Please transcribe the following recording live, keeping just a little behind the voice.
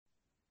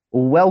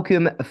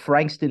Welcome,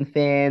 Frankston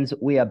fans.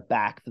 We are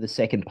back for the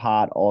second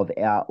part of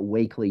our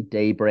weekly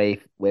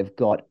debrief. We've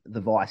got the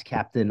vice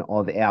captain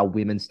of our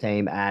women's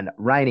team and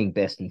reigning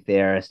best and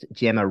fairest,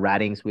 Jemma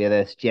Radings, with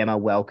us. Gemma,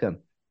 welcome.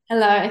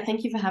 Hello,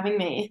 thank you for having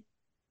me.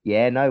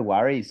 Yeah, no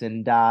worries.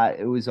 And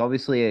it was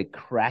obviously a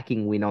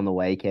cracking win on the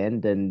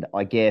weekend, and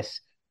I guess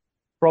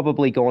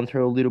probably gone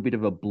through a little bit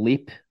of a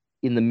blip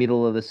in the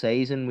middle of the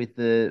season with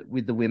the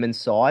women's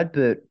side,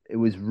 but it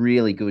was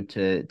really good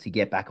to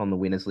get back on the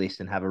winners list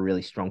and have a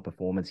really strong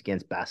performance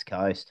against Bass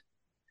Coast.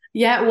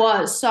 Yeah, it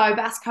was. So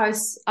Basque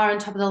Coast are on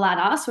top of the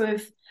ladder, so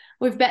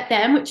we've bet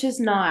them, which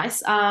is nice.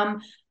 The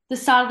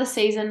start of the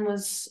season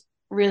was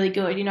really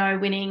good,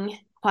 winning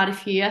quite a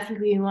few. I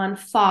think we won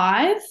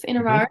five in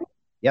a row. Hmm.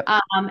 Yep.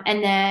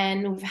 And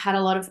then we've had a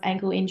lot of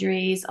ankle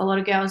injuries, a lot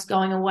of girls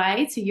going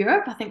away to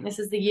Europe. I think this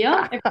is the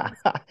year.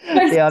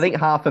 Yeah, I think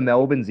half of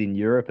Melbourne's in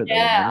Europe at the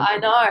Yeah,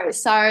 moment. I know.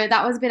 So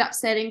that was a bit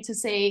upsetting to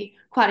see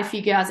quite a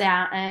few girls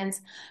out, and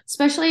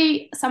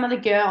especially some of the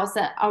girls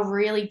that are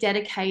really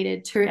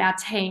dedicated to our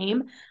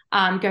team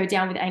go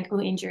down with ankle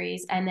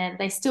injuries, and then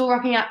they're still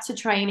rocking up to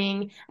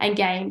training and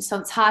games. So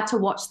it's hard to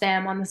watch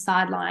them on the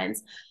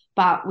sidelines,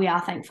 but we are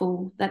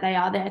thankful that they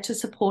are there to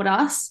support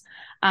us.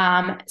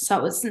 So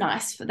it was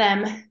nice for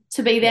them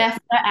to be Yeah. there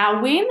for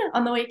our win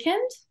on the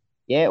weekend.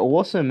 Yeah,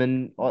 awesome.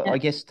 And I Yeah.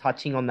 guess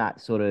touching on that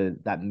sort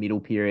of that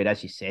middle period,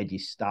 as you said, you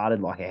started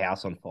like a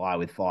house on fire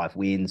with 5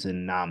 wins.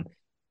 And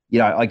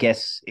I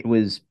guess it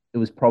was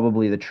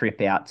probably the trip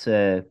out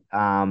to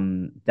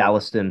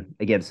Dallaston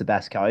against the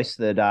Bass Coast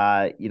that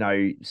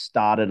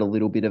started a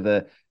little bit of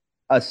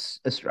a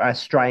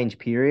strange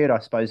period. I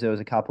suppose there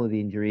was a couple of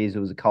injuries. It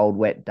was a cold,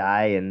 wet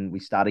day, and we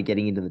started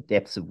getting into the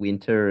depths of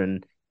winter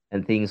and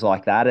things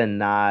like that.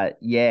 And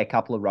yeah, a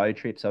couple of road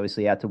trips,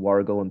 obviously out to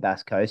Warragul and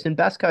Bass Coast. And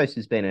Bass Coast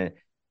has been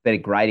a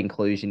great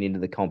inclusion into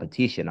the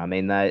competition. I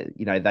mean,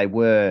 they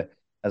were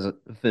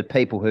for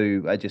people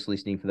who are just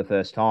listening for the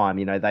first time,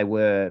 they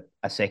were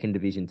a second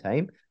division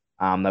team.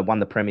 They won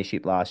the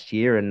premiership last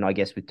year, and I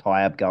guess with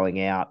Tyab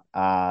going out,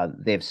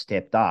 they've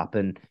stepped up,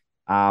 and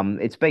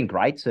it's been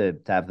great to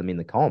have them in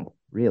the comp,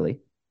 really.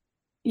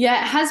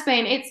 Yeah, it has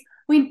been.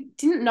 We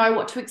didn't know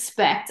what to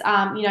expect.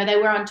 They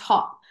were on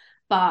top,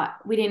 but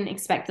we didn't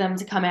expect them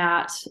to come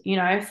out,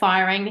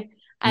 firing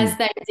as Mm.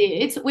 they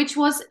did, which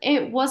was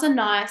it was a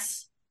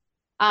nice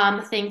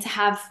thing to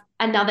have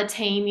another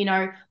team,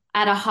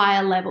 at a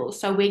higher level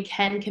so we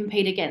can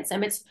compete against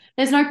them.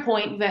 There's no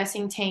point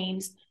versing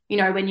teams,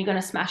 when you're going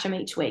to smash them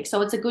each week.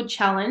 So it's a good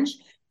challenge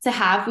to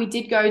have. We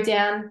did go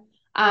down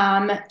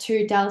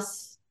to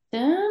Dallas, I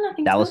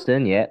think it was.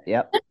 Dallaston, yeah,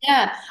 yep.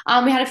 Yeah,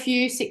 we had a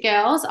few sick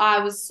girls.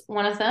 I was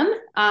one of them.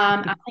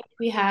 I think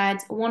we had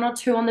one or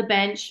two on the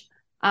bench.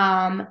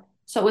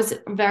 So it was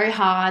very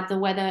hard. The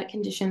weather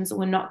conditions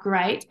were not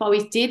great, but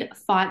we did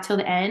fight till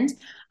the end.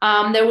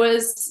 There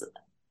was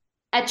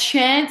a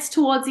chance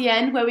towards the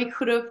end where we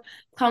could have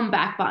come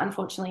back, but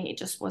unfortunately, it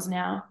just wasn't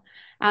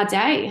our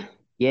day.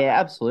 Yeah,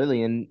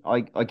 absolutely. And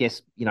I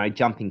guess,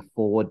 jumping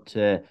forward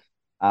to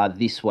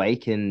this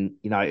week, and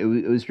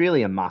it was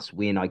really a must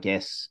win, I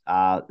guess,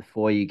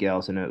 for you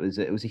girls. And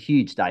it was a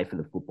huge day for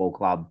the football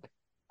club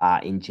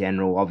in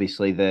general.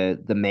 Obviously the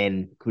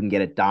men couldn't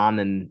get it done,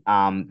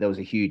 and there was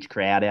a huge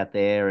crowd out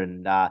there,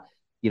 and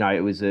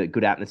it was a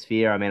good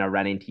atmosphere. I mean, I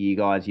ran into you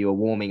guys, you were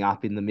warming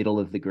up in the middle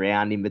of the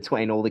ground in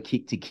between all the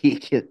kick to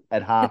kick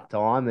at half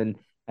time and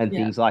Yeah.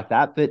 things like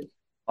that. But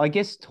I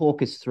guess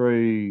talk us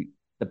through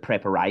the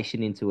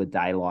preparation into a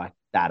day like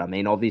that. I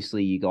mean,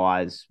 obviously, you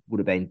guys would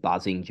have been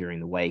buzzing during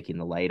the week in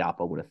the lead up,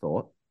 I would have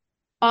thought.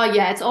 Oh,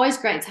 yeah, it's always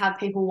great to have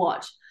people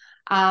watch.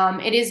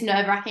 It is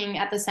nerve-wracking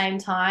at the same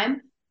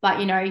time,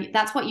 but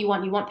that's what you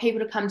want. You want people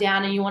to come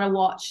down and you want to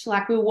watch.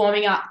 Like we were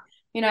warming up,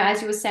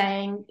 as you were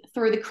saying,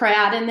 through the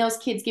crowd, and there was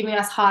kids giving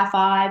us high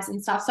fives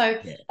and stuff. So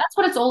Yeah. that's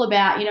what it's all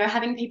about,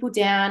 having people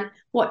down,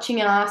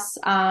 watching us,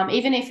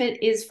 even if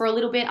it is for a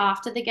little bit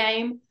after the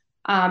game.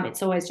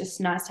 It's always just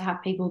nice to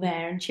have people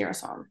there and cheer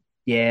us on.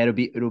 Yeah,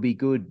 it'll be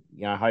good.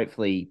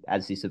 Hopefully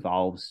as this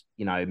evolves,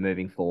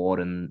 moving forward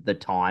and the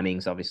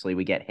timings, obviously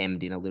we get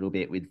hemmed in a little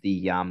bit with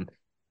the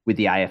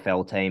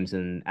AFL teams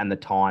and the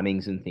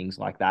timings and things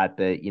like that.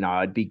 But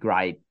it'd be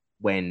great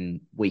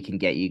when we can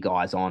get you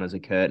guys on as a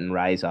curtain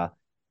raiser.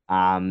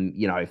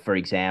 For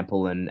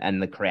example,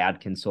 and the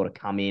crowd can sort of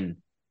come in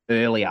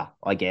earlier,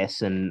 I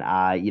guess. And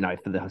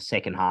for the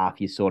second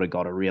half, you sort of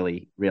got a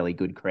really, really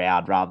good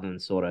crowd rather than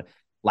sort of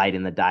late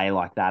in the day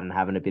like that and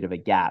having a bit of a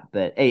gap.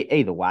 But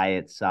either way,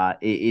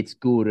 it's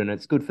good and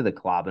it's good for the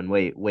club, and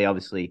we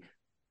obviously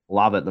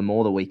love it. The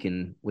more that we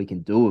can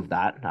do of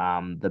that,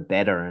 the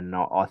better. And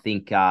I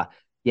think, yeah,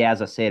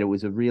 as I said, it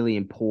was a really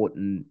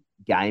important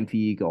game for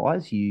you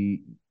guys.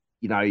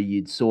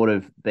 You'd sort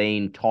of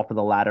been top of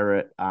the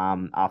ladder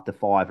after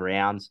 5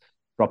 rounds,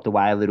 dropped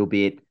away a little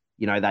bit.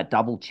 That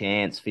double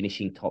chance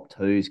finishing top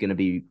two is going to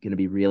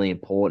be really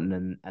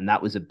important, and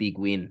that was a big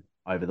win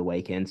over the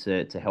weekend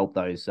to help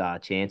those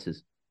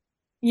chances.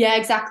 Yeah,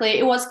 exactly.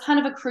 It was kind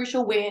of a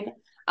crucial win.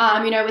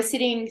 We're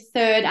sitting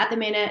third at the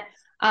minute.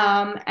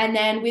 And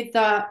then with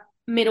the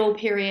middle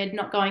period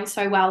not going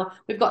so well,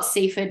 we've got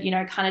Seaford,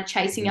 kind of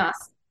chasing Mhm.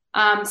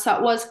 us. So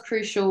it was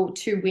crucial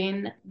to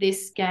win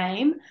this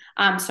game.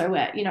 So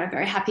we're,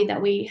 very happy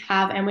that we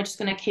have, and we're just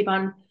going to keep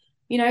on,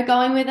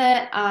 going with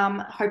it.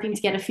 Hoping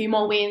to get a few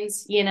more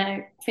wins,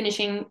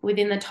 finishing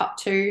within the top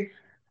two.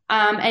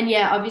 And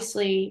yeah,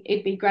 obviously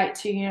it'd be great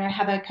to,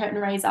 have a curtain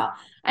raiser.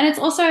 And it's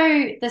also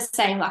the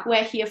same, like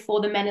we're here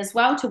for the men as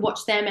well, to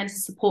watch them and to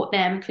support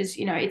them because,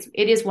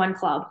 it is one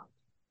club.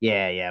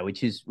 Yeah, yeah,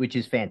 which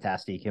is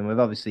fantastic, and we've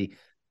obviously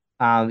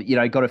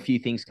got a few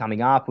things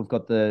coming up. We've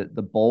got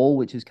the ball,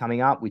 which is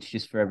coming up, which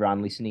just for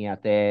everyone listening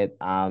out there,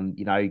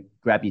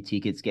 grab your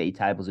tickets, get your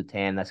tables at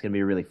 10. That's going to be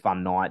a really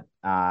fun night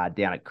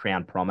down at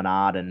Crown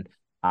Promenade, and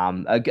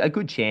a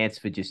good chance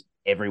for just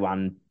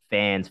everyone,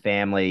 fans,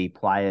 family,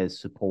 players,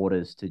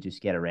 supporters, to just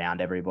get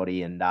around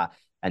everybody and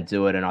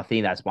do it. And I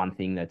think that's one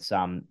thing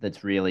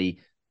that's really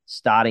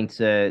starting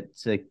to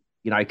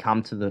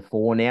come to the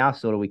fore now.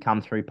 Sort of we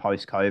come through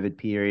post-COVID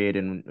period,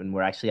 and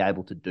we're actually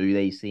able to do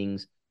these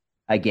things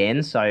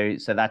again. So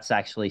that's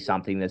actually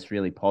something that's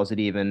really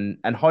positive, and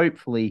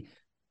hopefully,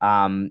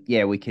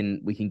 yeah, we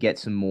can get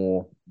some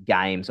more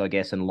games, I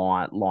guess, and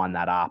line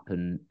that up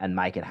and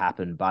make it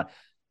happen. But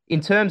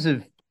in terms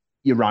of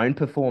your own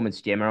performance,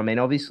 Gemma, I mean,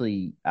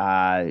 obviously,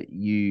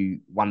 you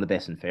won the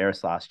best and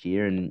fairest last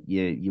year, and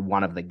you're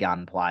one of the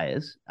gun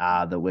players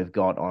that we've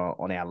got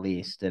on our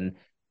list. And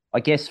I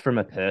guess from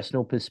a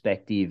personal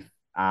perspective,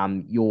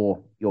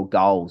 your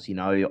goals,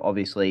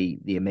 obviously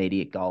the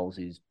immediate goals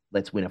is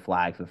let's win a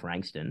flag for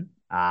Frankston.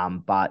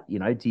 But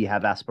do you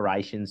have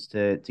aspirations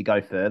to go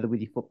further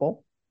with your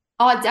football?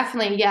 Oh,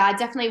 definitely. Yeah, I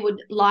definitely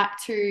would like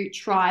to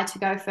try to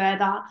go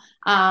further.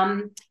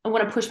 I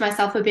want to push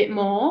myself a bit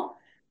more.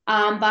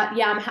 But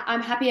yeah,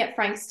 I'm happy at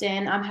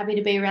Frankston. I'm happy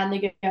to be around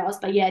the girls.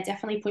 But yeah,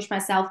 definitely push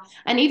myself.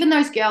 And even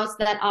those girls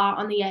that are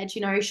on the edge,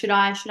 should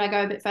I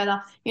go a bit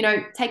further?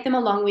 Take them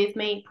along with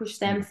me, push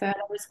them Mm.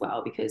 further as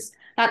well, because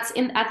that's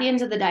in at the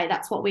end of the day,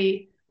 that's what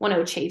we want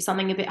to achieve,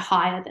 something a bit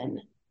higher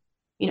than,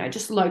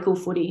 just local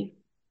footy.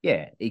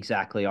 Yeah,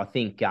 exactly. I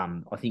think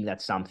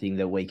that's something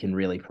that we can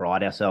really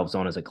pride ourselves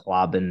on as a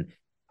club. And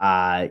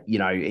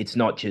it's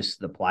not just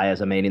the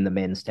players. I mean, in the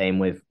men's team,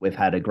 we've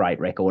had a great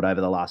record over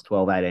the last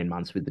 12, 18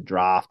 months with the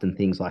draft and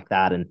things like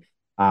that. And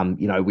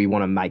we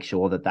want to make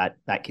sure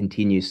that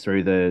continues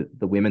through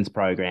the women's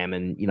program,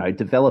 and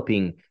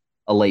developing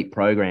elite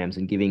programs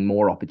and giving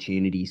more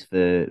opportunities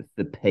for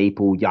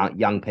people,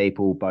 young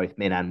people, both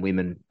men and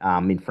women,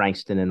 in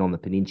Frankston and on the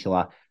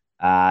peninsula,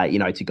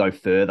 to go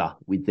further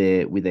with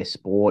their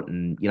sport.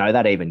 And,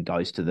 that even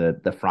goes to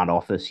the front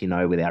office,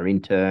 with our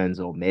interns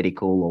or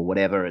medical or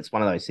whatever. It's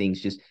one of those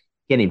things, just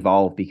get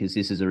involved, because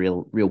this is a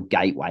real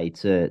gateway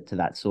to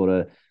that sort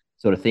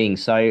of thing.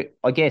 So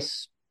I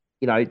guess,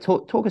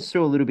 talk us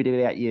through a little bit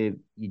about your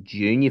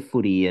junior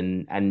footy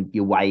and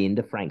your way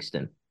into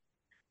Frankston.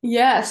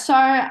 Yeah, so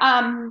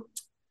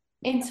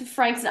into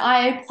Frankston,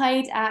 I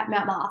played at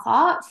Mount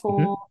Martha Hmm.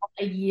 for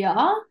a year.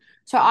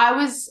 So I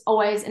was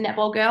always a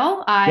netball girl.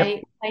 Yep.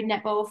 I played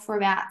netball for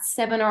about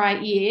 7 or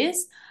 8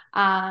 years.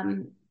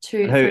 And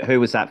To who for who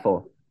was that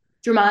for?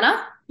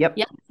 Dramana. Yep.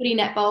 Yep, footy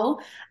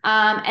netball.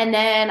 And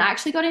then I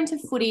actually got into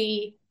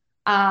footy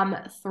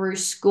through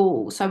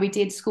school. So we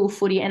did school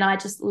footy and I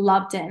just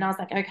loved it. And I was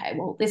like, okay,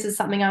 well, this is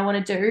something I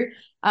want to do.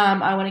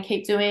 I want to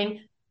keep doing.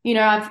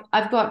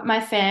 I've got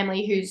my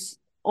family who's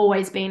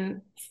always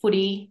been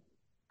footy,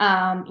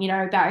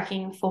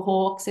 barracking for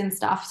Hawks and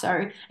stuff.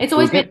 So it's We'll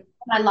always been get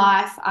my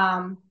life.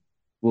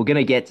 we're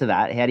gonna get to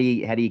that. How do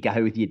you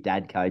go with your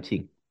dad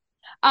coaching?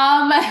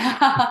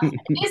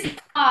 It is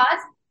hard.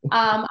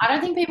 I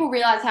don't think people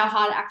realize how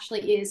hard it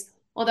actually is.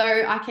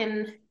 Although I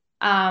can,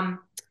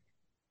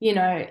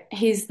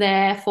 he's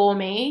there for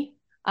me.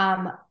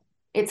 Um,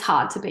 it's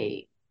hard to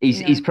be, He's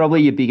you know. he's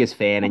probably your biggest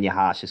fan and your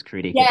harshest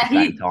critic at the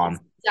Yeah, same yes, time.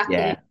 exactly.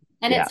 Yeah,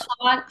 And yeah,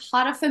 it's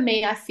harder for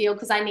me, I feel,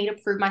 because I need to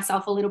prove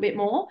myself a little bit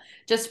more.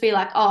 Just to be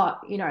like, oh,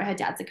 her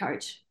dad's a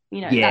coach.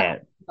 That yeah,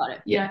 got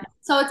it. yeah,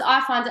 So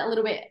I find it a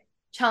little bit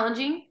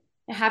challenging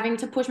having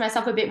to push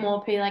myself a bit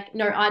more. Be like,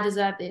 no, I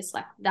deserve this.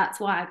 Like that's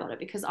why I got it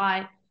because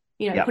I,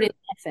 yeah. put in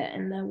the effort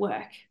and the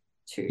work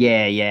to.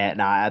 Yeah, yeah,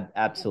 no,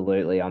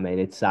 absolutely. I mean,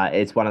 it's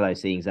one of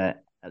those things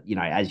that,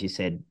 as you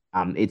said,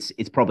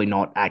 it's probably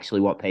not actually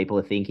what people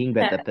are thinking,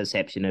 but the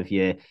perception of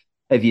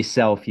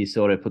yourself, you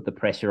sort of put the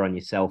pressure on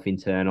yourself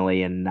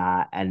internally, and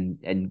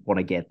want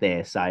to get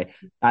there. So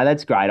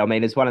that's great. I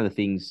mean, it's one of the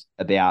things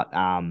about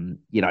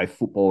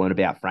football and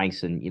about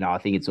Frankston. I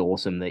think it's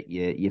awesome that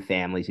your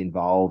family's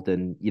involved,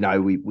 and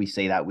we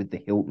see that with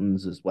the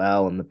Hiltons as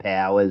well, and the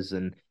Powers,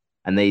 and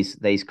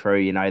these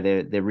crew,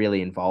 they're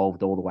really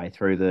involved all the way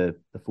through the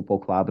football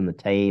club and the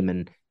team,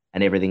 and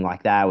everything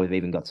like that. We've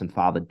even got some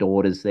father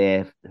daughters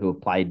there who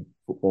have played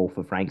football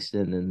for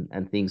Frankston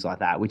and things like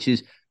that, which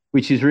is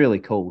really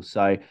cool.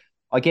 So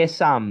I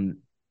guess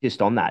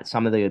just on that,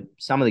 some of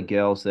the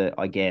girls that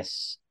I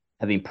guess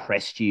have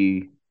impressed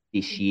you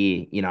this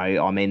year,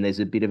 I mean, there's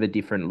a bit of a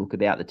different look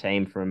about the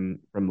team from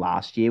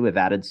last year. We've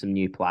added some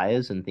new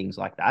players and things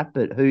like that,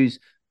 but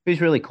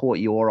who's really caught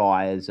your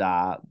eye as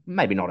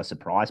maybe not a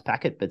surprise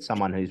packet, but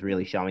someone who's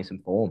really showing some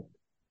form?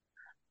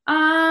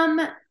 Um,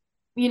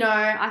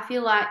 I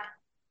feel like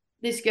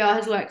this girl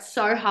has worked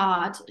so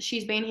hard.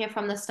 She's been here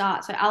from the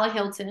start. So Ella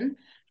Hilton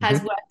has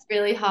Hmm. worked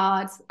really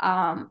hard,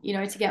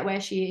 to get where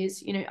she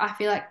is. I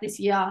feel like this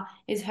year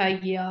is her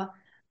year,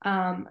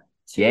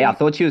 Yeah, I to,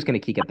 thought she was going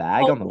to kick a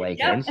bag on the yeah,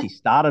 weekend. She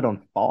started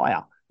on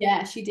fire.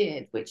 yeah, she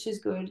did, which is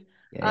good.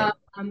 Yeah.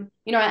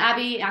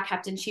 Abby, our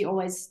captain, she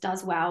always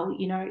does well.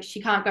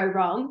 She can't go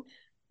wrong.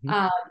 Mhm.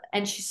 Um,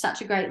 and she's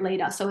such a great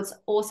leader. So it's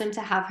awesome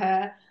to have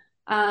her.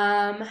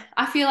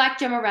 I feel like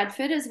Gemma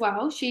Radford as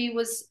well. She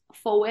was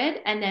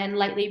forward, and then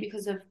lately,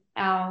 because of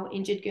our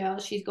injured girl,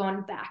 she's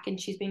gone back and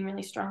she's been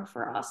really strong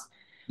for us,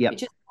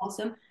 which Yep. is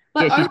awesome. Yeah,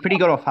 But she's overall, pretty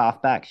good off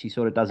half back. She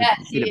sort of does a yeah,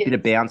 bit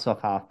of she bounce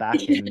off half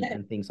back is.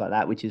 and things like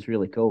that, which is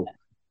really cool.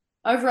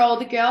 Overall,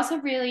 the girls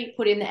have really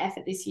put in the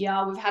effort this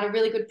year. We've had a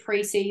really good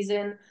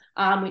preseason,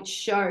 which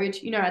showed,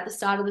 at the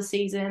start of the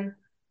season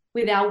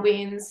with our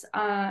wins.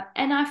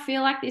 And I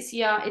feel like this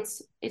year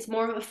it's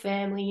more of a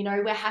family.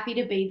 We're happy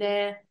to be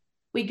there.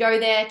 We go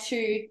there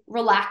to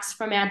relax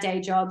from our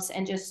day jobs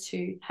and just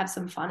to have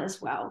some fun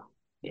as well,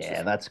 which Yeah,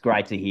 is that's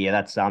great to hear.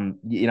 That's at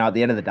the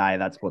end of the day,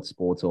 that's what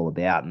sport's all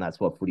about, and that's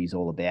what footy's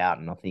all about.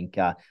 And I think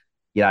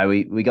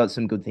we got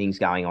some good things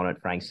going on at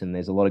Frankston.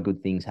 There's a lot of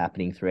good things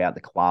happening throughout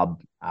the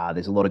club.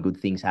 There's a lot of good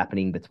things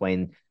happening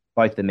between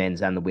both the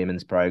men's and the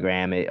women's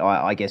program.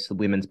 I guess the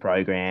women's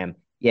program,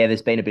 yeah,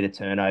 there's been a bit of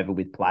turnover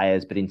with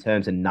players, but in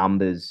terms of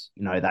numbers,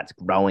 that's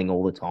growing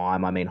all the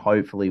time. I mean,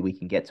 hopefully we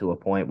can get to a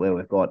point where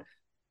we've got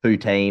two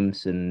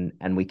teams and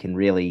we can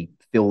really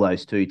fill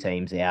those two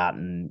teams out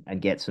and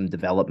get some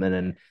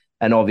development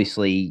and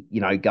obviously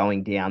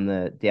going down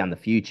the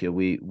future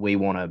we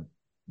want to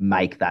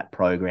make that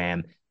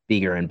program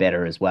bigger and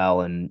better as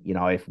well. And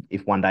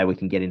if one day we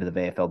can get into the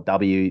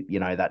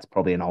VFLW, that's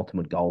probably an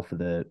ultimate goal for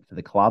the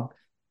club,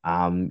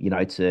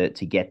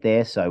 to get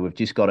there. So we've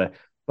just got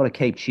to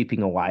keep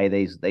chipping away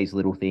these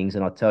little things.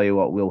 And I'll tell you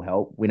what will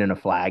help: winning a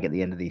flag at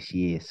the end of this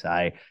year.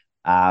 So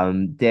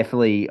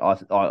definitely,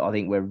 I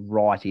think we're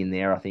right in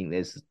there. I think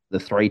there's the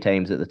three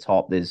teams at the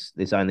top. There's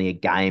only a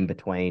game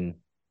between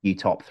you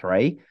top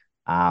three.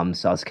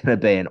 So it's going to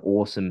be an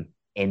awesome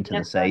end to the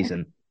yeah.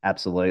 season.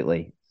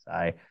 Absolutely.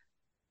 So,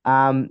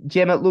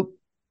 Gemma, look,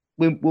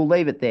 we'll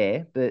leave it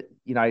there. But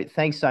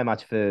thanks so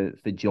much for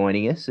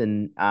joining us.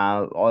 And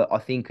I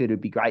think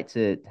it'd be great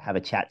to have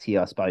a chat to you,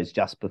 I suppose,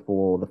 just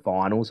before the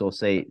finals, or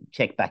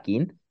check back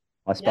in,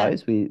 I Yeah.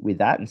 suppose, with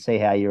that and see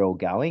how you're all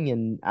going.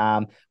 And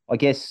I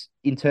guess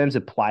in terms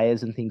of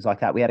players and things like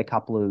that, we had a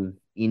couple of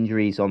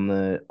injuries on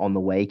the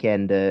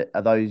weekend.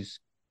 Are those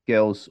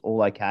girls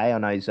all okay? I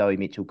know Zoe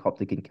Mitchell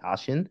copped a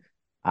concussion.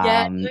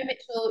 Yeah, Um, Joe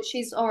Mitchell,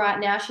 she's all right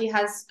now. She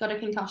has got a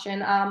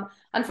concussion.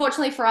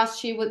 Unfortunately for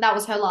us, that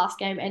was her last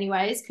game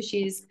anyways, because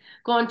she's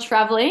gone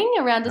traveling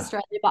around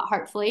Australia. But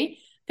hopefully,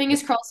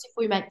 fingers crossed, if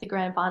we make the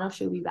grand final,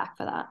 she'll be back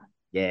for that.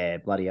 Yeah,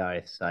 bloody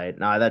oath. So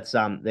no, that's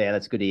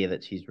good to hear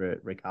that she's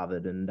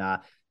recovered. And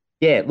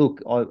yeah,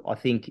 look, I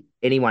think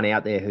anyone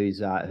out there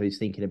who's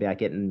thinking about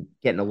getting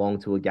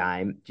along to a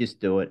game,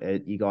 just do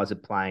it. You guys are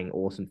playing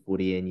awesome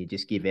footy, and you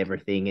just give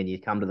everything, and you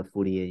come to the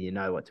footy, and you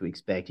know what to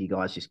expect. You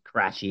guys just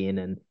crash in,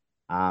 and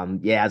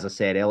yeah, as I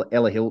said,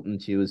 Ella Hilton,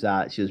 she was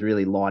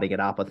really lighting it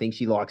up. I think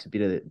she likes a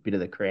bit of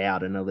the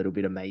crowd and a little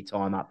bit of me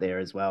time up there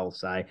as well.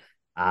 So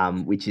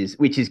which is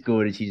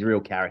good, and she's a real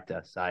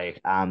character. So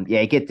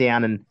yeah, get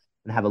down and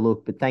have a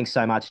look. But thanks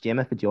so much,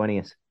 Gemma, for joining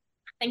us.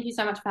 Thank you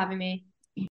so much for having me.